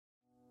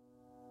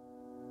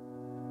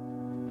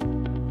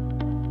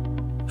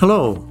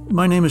Hello,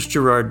 my name is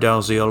Gerard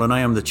Dalziel, and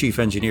I am the Chief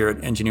Engineer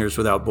at Engineers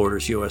Without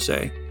Borders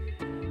USA.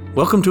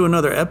 Welcome to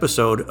another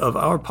episode of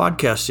our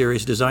podcast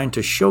series designed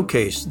to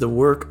showcase the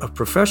work of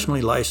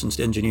professionally licensed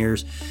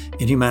engineers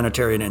in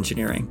humanitarian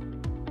engineering.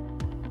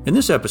 In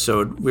this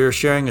episode, we are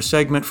sharing a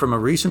segment from a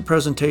recent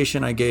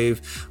presentation I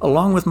gave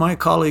along with my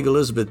colleague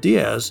Elizabeth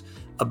Diaz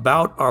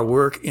about our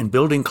work in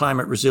building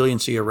climate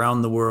resiliency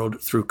around the world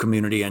through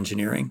community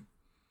engineering.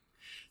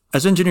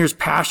 As engineers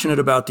passionate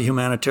about the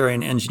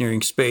humanitarian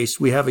engineering space,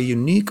 we have a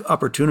unique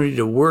opportunity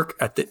to work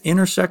at the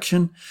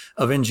intersection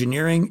of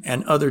engineering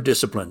and other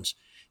disciplines,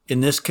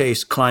 in this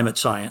case, climate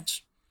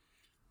science.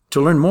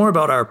 To learn more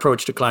about our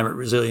approach to climate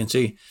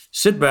resiliency,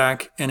 sit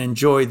back and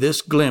enjoy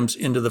this glimpse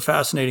into the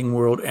fascinating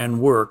world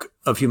and work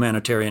of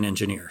humanitarian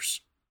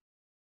engineers.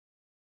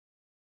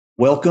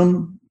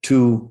 Welcome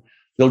to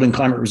Building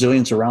Climate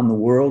Resilience Around the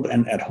World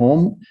and at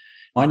Home.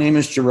 My name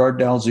is Gerard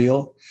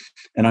Dalziel,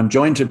 and I'm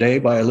joined today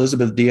by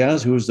Elizabeth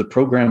Diaz, who is the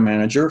program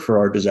manager for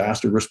our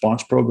disaster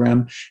response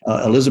program.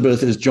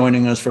 Elizabeth is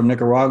joining us from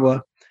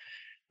Nicaragua.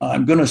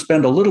 I'm going to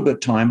spend a little bit of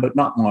time, but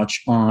not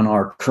much, on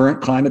our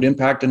current climate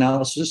impact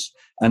analysis.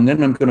 And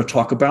then I'm going to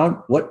talk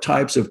about what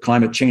types of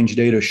climate change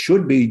data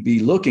should we be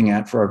looking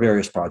at for our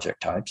various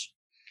project types.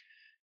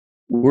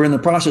 We're in the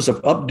process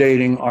of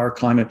updating our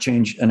climate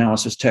change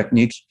analysis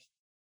techniques.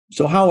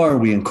 So how are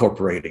we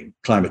incorporating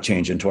climate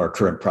change into our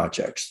current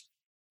projects?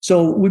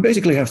 So we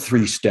basically have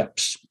three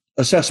steps: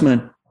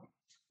 assessment,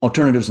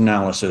 alternatives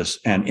analysis,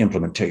 and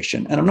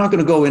implementation. And I'm not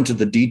going to go into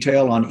the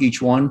detail on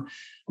each one.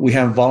 We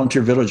have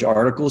Volunteer Village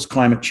articles,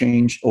 climate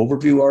change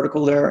overview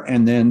article there,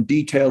 and then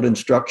detailed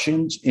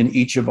instructions in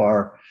each of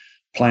our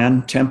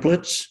plan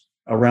templates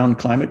around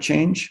climate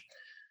change.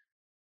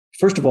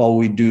 First of all,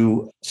 we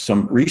do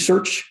some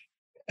research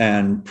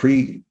and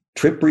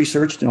pre-trip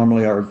research.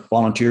 Normally our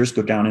volunteers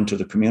go down into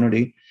the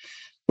community.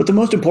 But the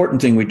most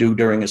important thing we do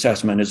during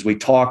assessment is we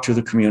talk to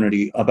the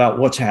community about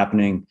what's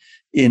happening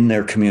in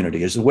their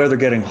community. Is the weather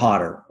getting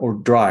hotter or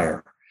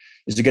drier?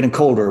 Is it getting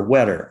colder or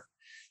wetter?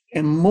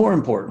 And more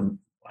important,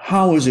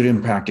 how is it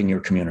impacting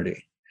your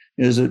community?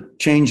 Is it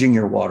changing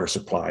your water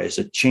supply? Is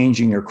it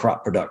changing your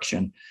crop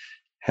production?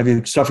 Have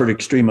you suffered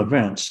extreme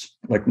events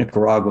like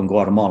Nicaragua and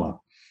Guatemala?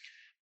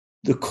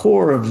 The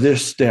core of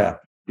this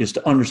step is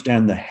to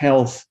understand the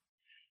health,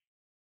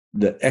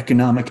 the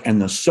economic,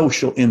 and the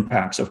social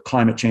impacts of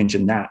climate change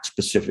in that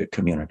specific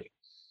community.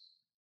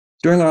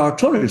 During our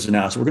alternatives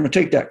analysis, we're going to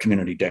take that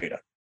community data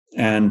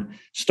and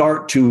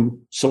start to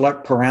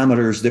select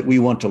parameters that we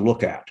want to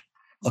look at.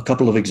 A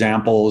couple of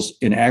examples: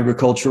 in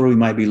agriculture, we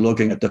might be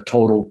looking at the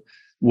total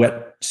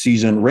wet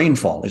season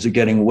rainfall. Is it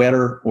getting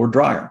wetter or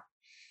drier?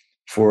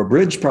 For a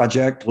bridge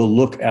project, we'll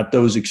look at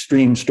those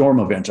extreme storm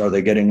events. Are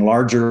they getting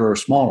larger or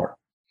smaller?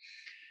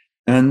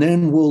 And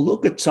then we'll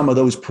look at some of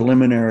those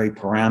preliminary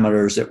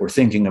parameters that we're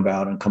thinking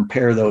about and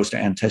compare those to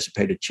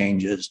anticipated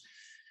changes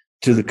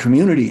to the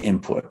community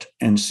input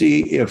and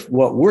see if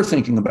what we're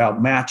thinking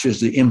about matches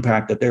the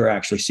impact that they're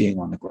actually seeing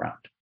on the ground.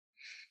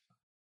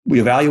 We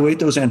evaluate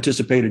those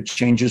anticipated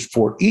changes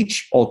for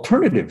each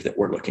alternative that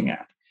we're looking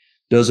at.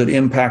 Does it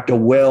impact a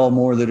well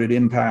more than it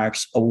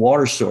impacts a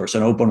water source,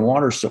 an open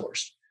water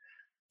source?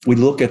 We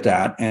look at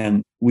that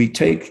and we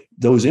take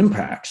those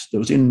impacts,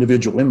 those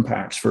individual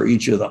impacts for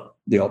each of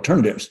the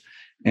alternatives,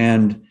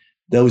 and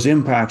those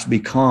impacts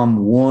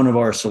become one of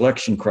our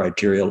selection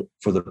criteria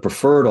for the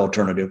preferred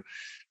alternative,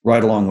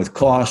 right along with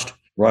cost,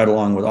 right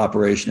along with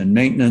operation and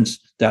maintenance,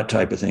 that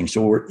type of thing.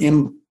 So we're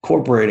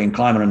incorporating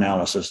climate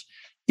analysis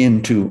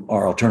into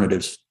our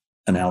alternatives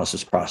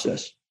analysis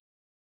process.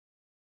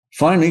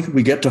 Finally,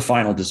 we get to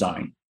final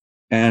design.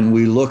 And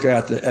we look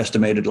at the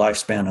estimated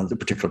lifespan of the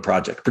particular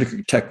project,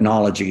 particular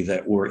technology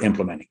that we're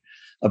implementing.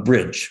 A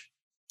bridge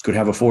could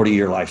have a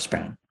 40-year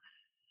lifespan.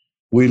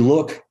 We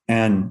look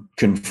and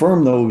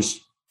confirm those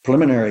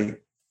preliminary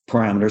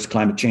parameters,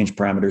 climate change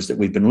parameters that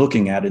we've been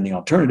looking at in the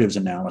alternatives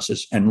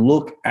analysis, and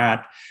look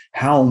at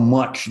how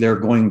much they're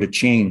going to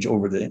change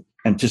over the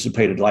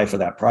anticipated life of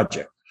that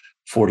project,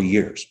 40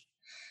 years.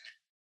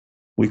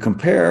 We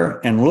compare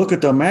and look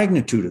at the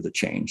magnitude of the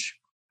change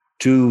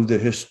to the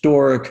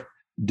historic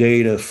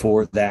data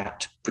for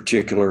that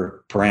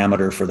particular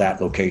parameter for that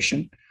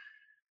location.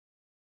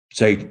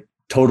 Say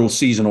total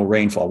seasonal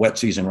rainfall, wet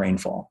season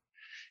rainfall.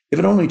 If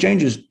it only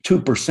changes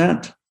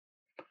 2%,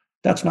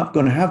 that's not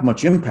going to have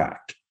much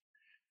impact.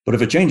 But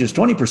if it changes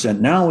 20%,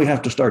 now we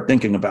have to start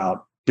thinking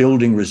about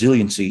building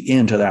resiliency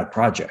into that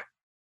project.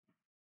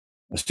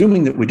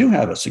 Assuming that we do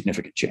have a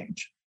significant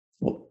change,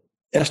 we'll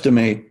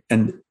estimate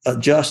and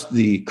adjust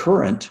the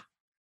current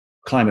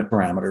climate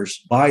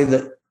parameters by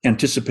the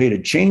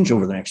anticipated change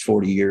over the next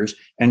 40 years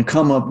and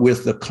come up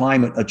with the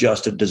climate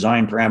adjusted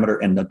design parameter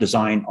and the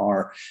design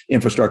our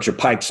infrastructure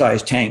pipe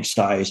size, tank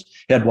size,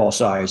 head wall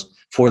size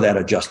for that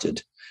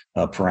adjusted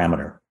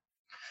parameter.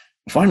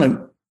 Finally,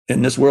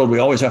 in this world, we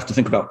always have to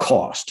think about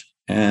cost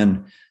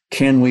and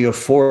can we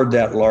afford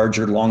that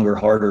larger, longer,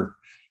 harder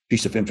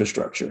piece of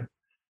infrastructure?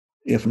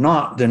 If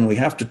not, then we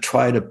have to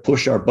try to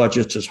push our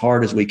budgets as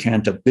hard as we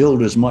can to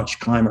build as much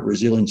climate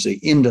resiliency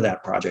into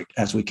that project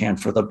as we can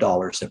for the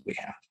dollars that we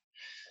have.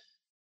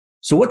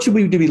 So what should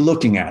we be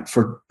looking at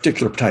for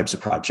particular types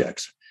of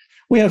projects?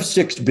 We have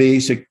 6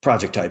 basic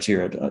project types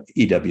here at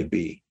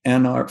EWB,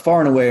 and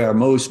far and away our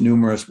most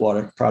numerous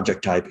water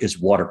project type is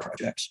water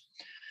projects.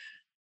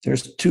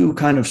 There's 2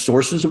 kind of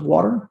sources of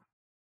water: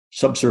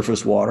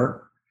 subsurface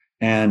water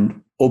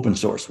and open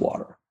source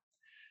water.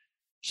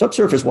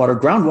 Subsurface water,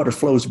 groundwater,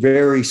 flows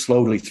very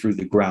slowly through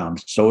the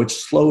ground, so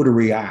it's slow to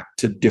react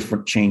to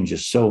different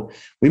changes. So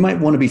we might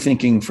want to be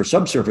thinking for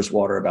subsurface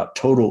water about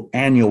total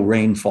annual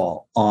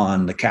rainfall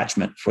on the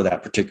catchment for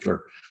that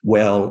particular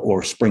well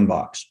or spring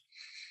box.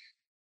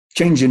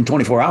 Change in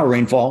 24-hour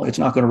rainfall, it's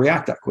not going to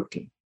react that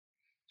quickly.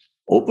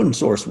 Open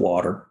source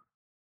water,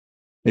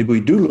 maybe we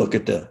do look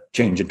at the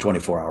change in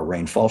 24-hour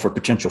rainfall for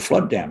potential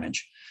flood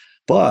damage,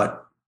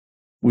 but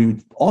we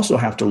also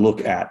have to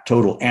look at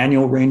total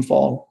annual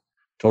rainfall,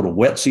 total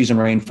wet season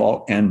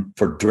rainfall, and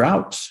for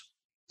droughts,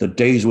 the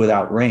days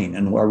without rain.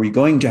 And are we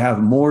going to have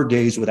more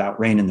days without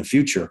rain in the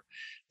future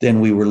than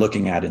we were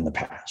looking at in the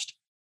past?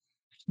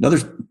 Another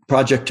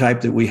project type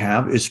that we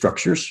have is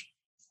structures.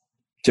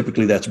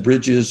 Typically that's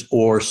bridges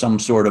or some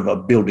sort of a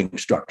building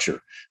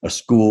structure, a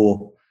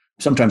school,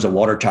 sometimes a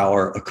water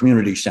tower, a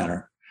community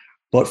center.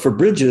 But for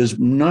bridges,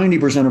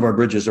 90% of our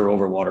bridges are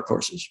over water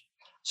courses.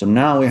 So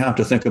now we have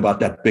to think about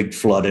that big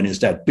flood, and is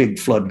that big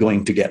flood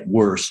going to get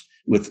worse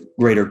with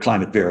greater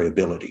climate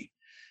variability?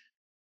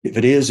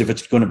 If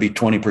it's going to be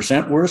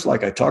 20% worse,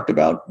 like I talked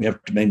about, we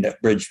have to make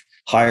that bridge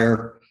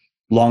higher,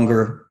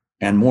 longer,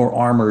 and more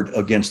armored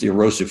against the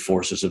erosive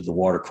forces of the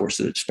water course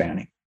that it's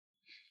spanning.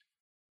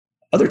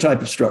 Other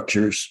type of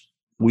structures,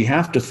 we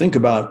have to think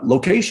about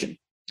location.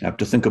 We have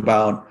to think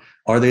about,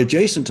 are they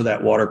adjacent to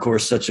that water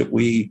course such that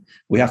we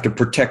have to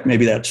protect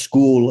maybe that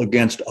school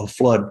against a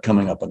flood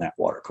coming up on that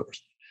water course?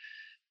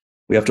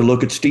 We have to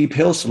look at steep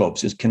hill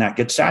slopes. Can that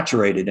get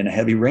saturated in a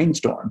heavy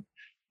rainstorm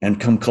and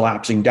come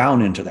collapsing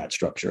down into that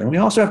structure? And we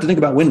also have to think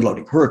about wind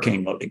loading,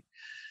 hurricane loading.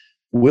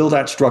 Will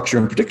that structure,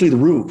 and particularly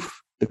the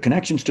roof, the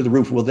connections to the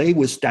roof, will they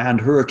withstand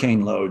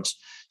hurricane loads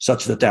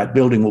such that that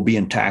building will be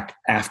intact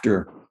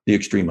after the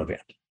extreme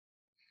event?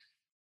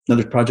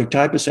 Another project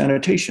type is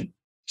sanitation.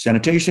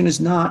 Sanitation is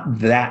not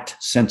that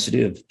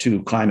sensitive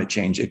to climate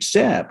change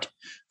except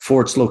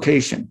for its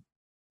location.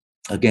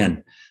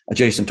 Again,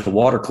 adjacent to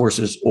water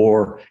courses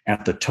or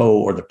at the toe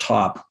or the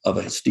top of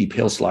a steep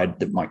hillside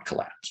that might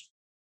collapse.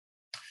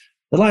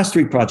 The last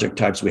 3 project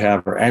types we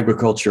have are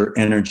agriculture,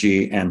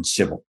 energy, and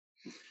civil.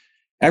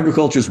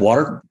 Agriculture is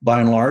water,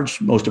 by and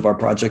large. Most of our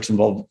projects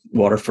involve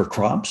water for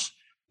crops.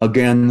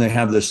 Again, they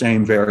have the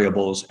same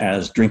variables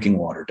as drinking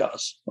water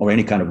does, or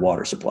any kind of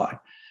water supply.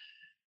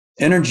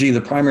 Energy, the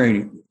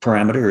primary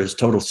parameter is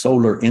total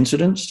solar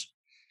incidence.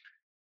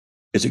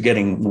 Is it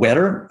getting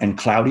wetter and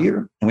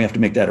cloudier? And we have to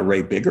make that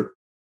array bigger.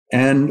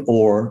 And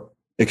or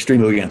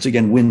extreme events,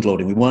 again, wind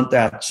loading. We want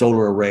that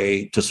solar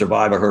array to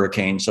survive a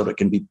hurricane so that it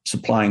can be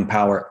supplying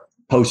power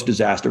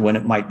post-disaster when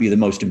it might be the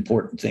most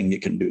important thing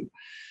it can do.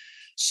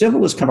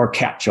 Civil is kind of our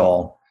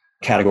catch-all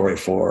category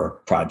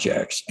for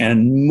projects.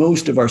 And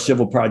most of our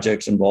civil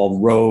projects involve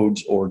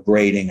roads or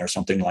grading or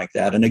something like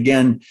that. And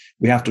again,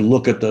 we have to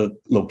look at the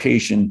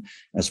location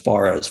as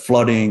far as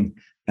flooding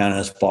and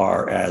as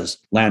far as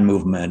land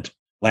movement,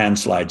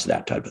 landslides,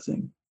 that type of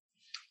thing.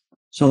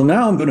 So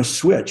now I'm going to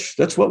switch.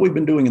 That's what we've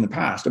been doing in the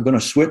past. I'm going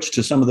to switch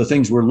to some of the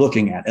things we're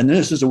looking at. And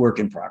this is a work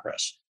in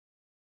progress.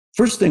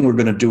 First thing we're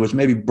going to do is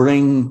maybe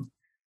bring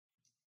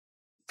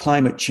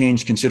climate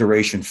change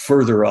consideration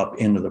further up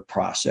into the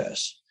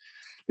process.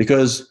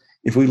 Because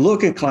if we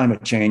look at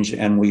climate change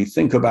and we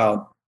think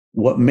about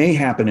what may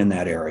happen in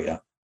that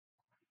area,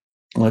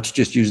 let's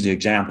just use the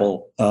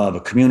example of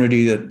a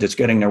community that's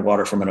getting their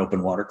water from an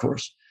open water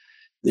course.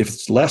 If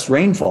it's less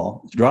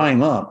rainfall, it's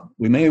drying up,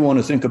 we may want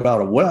to think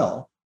about a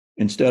well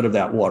instead of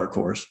that water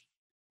course,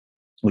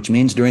 which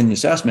means during the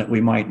assessment,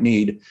 we might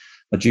need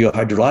a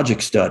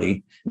geohydrologic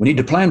study. We need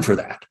to plan for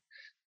that.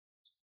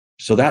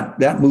 So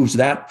that moves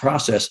that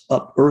process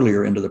up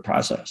earlier into the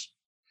process.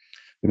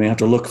 We may have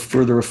to look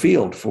further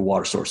afield for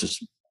water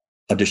sources,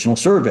 additional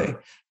survey.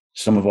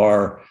 Some of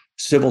our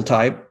civil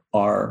type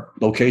are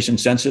location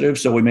sensitive,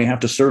 so we may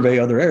have to survey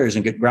other areas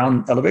and get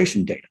ground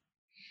elevation data.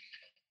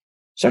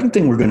 Second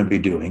thing we're going to be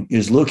doing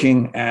is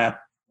looking at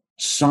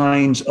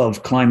signs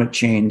of climate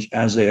change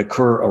as they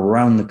occur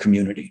around the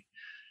community.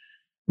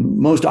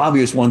 Most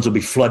obvious ones will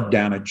be flood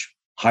damage,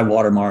 high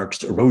water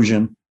marks,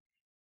 erosion,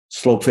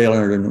 slope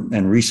failure,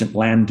 and recent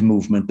land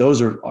movement.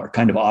 Those are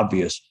kind of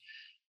obvious.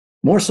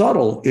 More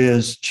subtle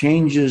is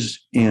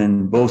changes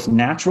in both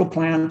natural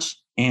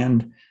plants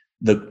and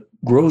the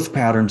growth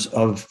patterns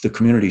of the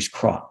community's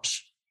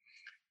crops.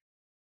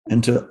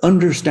 And to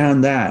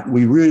understand that,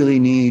 we really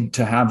need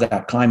to have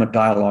that climate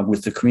dialogue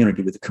with the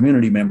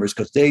community members,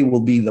 because they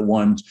will be the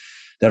ones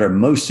that are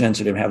most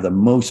sensitive, have the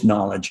most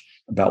knowledge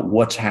about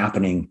what's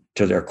happening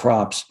to their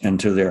crops and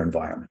to their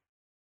environment.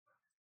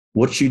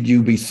 What should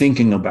you be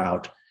thinking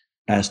about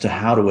as to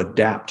how to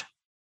adapt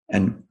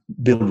and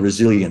build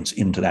resilience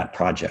into that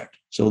project.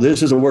 So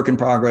this is a work in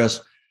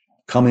progress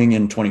coming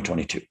in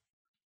 2022.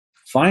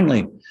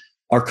 Finally,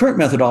 our current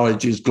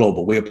methodology is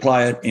global. We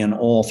apply it in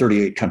all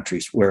 38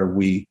 countries where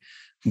we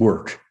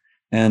work.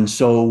 And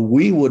so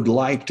we would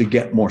like to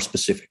get more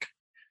specific,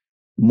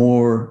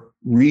 more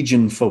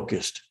region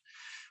focused.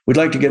 We'd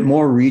like to get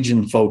more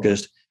region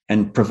focused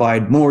and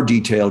provide more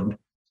detailed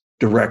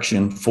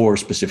direction for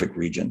specific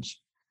regions.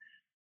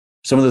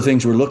 Some of the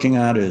things we're looking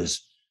at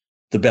is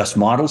the best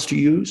models to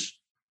use,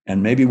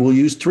 and maybe we'll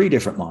use 3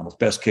 different models: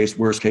 best case,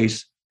 worst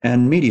case,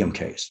 and medium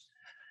case.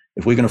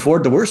 If we can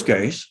afford the worst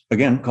case,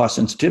 again, cost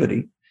sensitivity,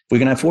 if we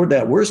can afford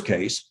that worst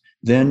case,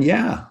 then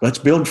yeah, let's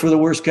build for the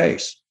worst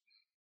case.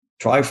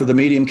 Try for the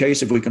medium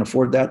case if we can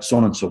afford that, so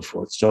on and so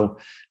forth. So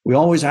we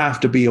always have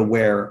to be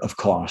aware of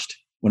cost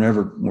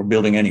whenever we're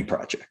building any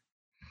project.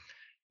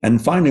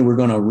 And finally, we're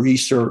going to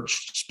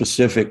research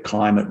specific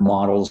climate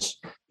models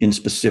in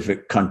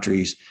specific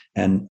countries.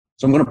 And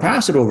so I'm going to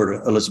pass it over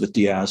to Elizabeth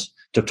Diaz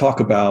to talk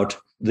about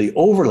the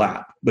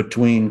overlap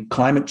between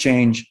climate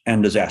change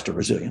and disaster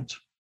resilience.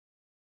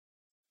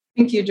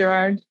 Thank you,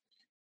 Gerard.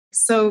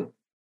 So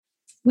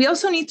we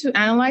also need to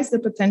analyze the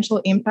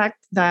potential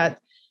impact that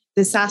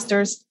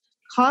disasters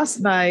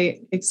caused by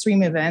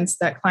extreme events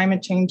that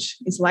climate change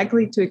is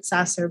likely to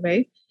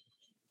exacerbate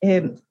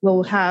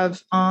will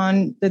have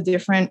on the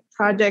different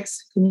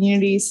projects,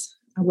 communities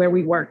where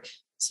we work.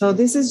 So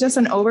this is just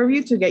an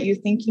overview to get you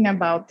thinking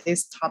about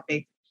this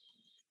topic.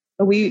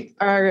 We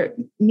are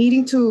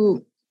needing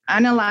to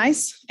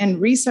analyze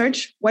and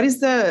research what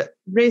is the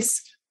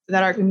risk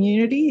that our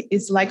community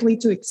is likely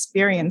to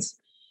experience.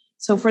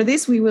 So for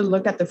this, we will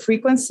look at the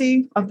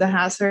frequency of the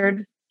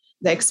hazard,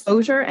 the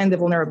exposure, and the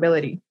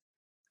vulnerability.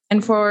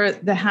 And for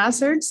the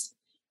hazards,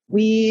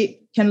 we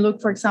can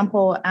look, for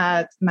example,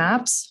 at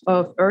maps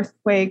of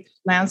earthquake,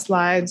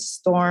 landslides,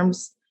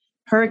 storms,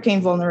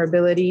 hurricane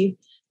vulnerability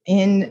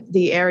in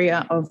the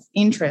area of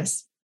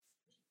interest.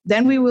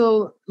 Then we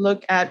will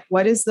look at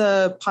what is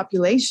the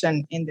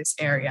population in this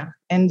area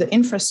and the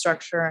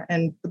infrastructure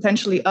and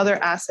potentially other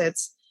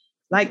assets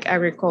like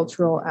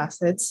agricultural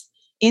assets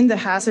in the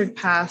hazard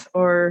path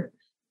or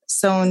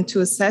zone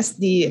to assess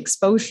the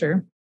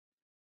exposure.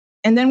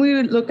 And then we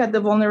would look at the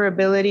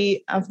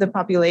vulnerability of the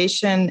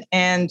population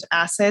and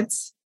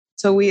assets.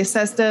 So we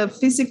assess the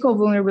physical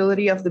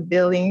vulnerability of the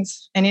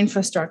buildings and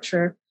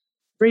infrastructure,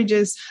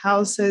 bridges,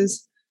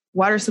 houses,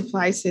 water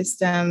supply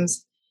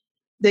systems,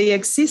 the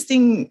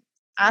existing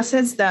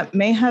assets that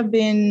may have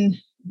been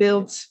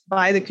built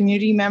by the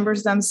community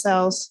members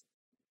themselves,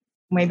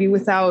 maybe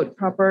without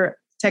proper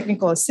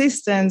technical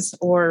assistance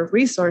or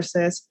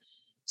resources.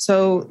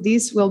 So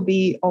these will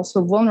be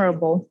also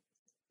vulnerable.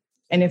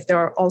 And if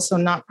they're also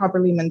not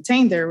properly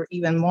maintained, they're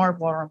even more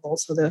vulnerable.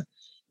 So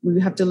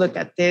we have to look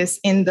at this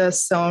in the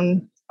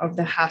zone of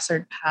the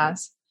hazard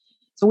path.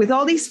 So with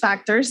all these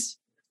factors,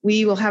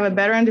 we will have a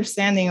better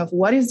understanding of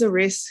what is the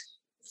risk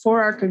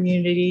for our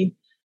community,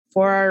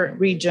 for our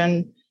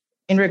region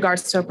in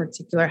regards to a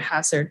particular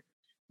hazard.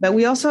 But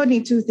we also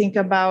need to think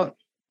about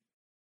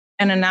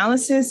an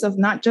analysis of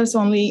not just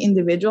only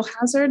individual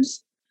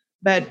hazards,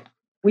 but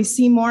we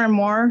see more and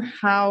more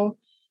how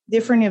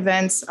different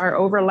events are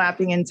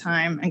overlapping in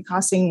time and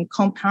causing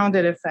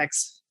compounded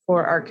effects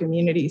for our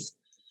communities.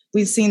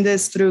 We've seen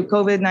this through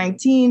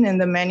COVID-19 and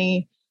the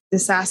many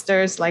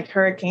disasters like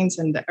hurricanes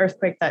and the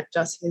earthquake that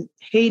just hit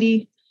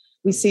Haiti.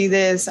 We see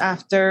this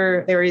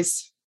after there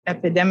is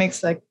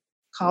epidemics like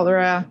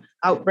cholera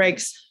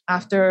outbreaks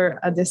after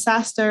a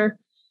disaster.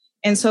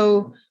 And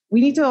so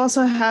we need to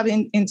also have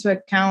into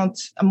account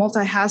a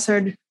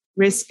multi-hazard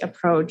risk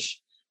approach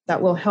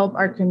that will help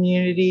our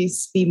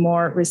communities be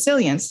more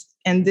resilient.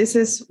 And this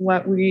is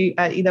what we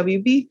at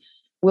EWB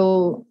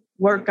will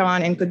work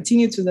on and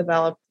continue to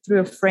develop through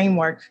a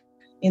framework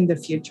in the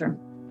future.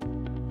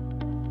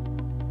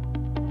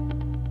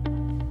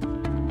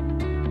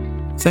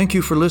 Thank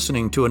you for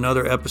listening to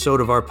another episode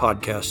of our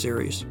podcast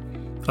series.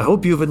 I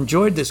hope you've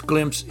enjoyed this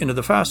glimpse into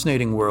the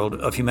fascinating world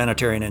of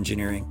humanitarian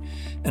engineering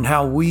and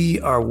how we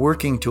are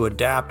working to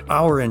adapt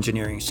our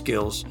engineering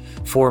skills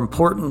for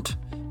important,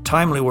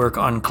 timely work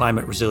on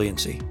climate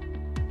resiliency.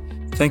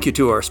 Thank you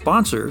to our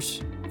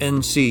sponsors,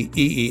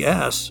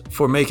 NCEES,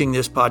 for making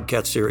this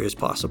podcast series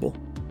possible.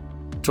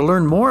 To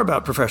learn more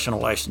about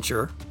professional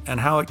licensure and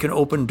how it can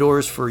open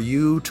doors for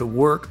you to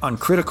work on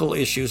critical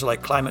issues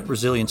like climate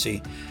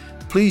resiliency,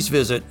 please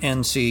visit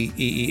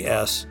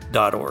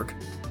ncees.org.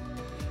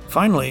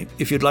 Finally,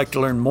 if you'd like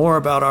to learn more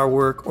about our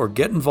work or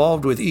get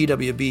involved with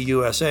EWB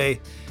USA,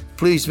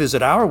 please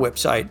visit our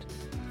website,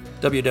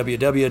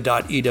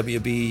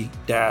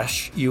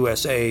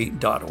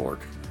 www.ewb-usa.org.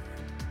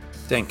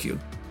 Thank you.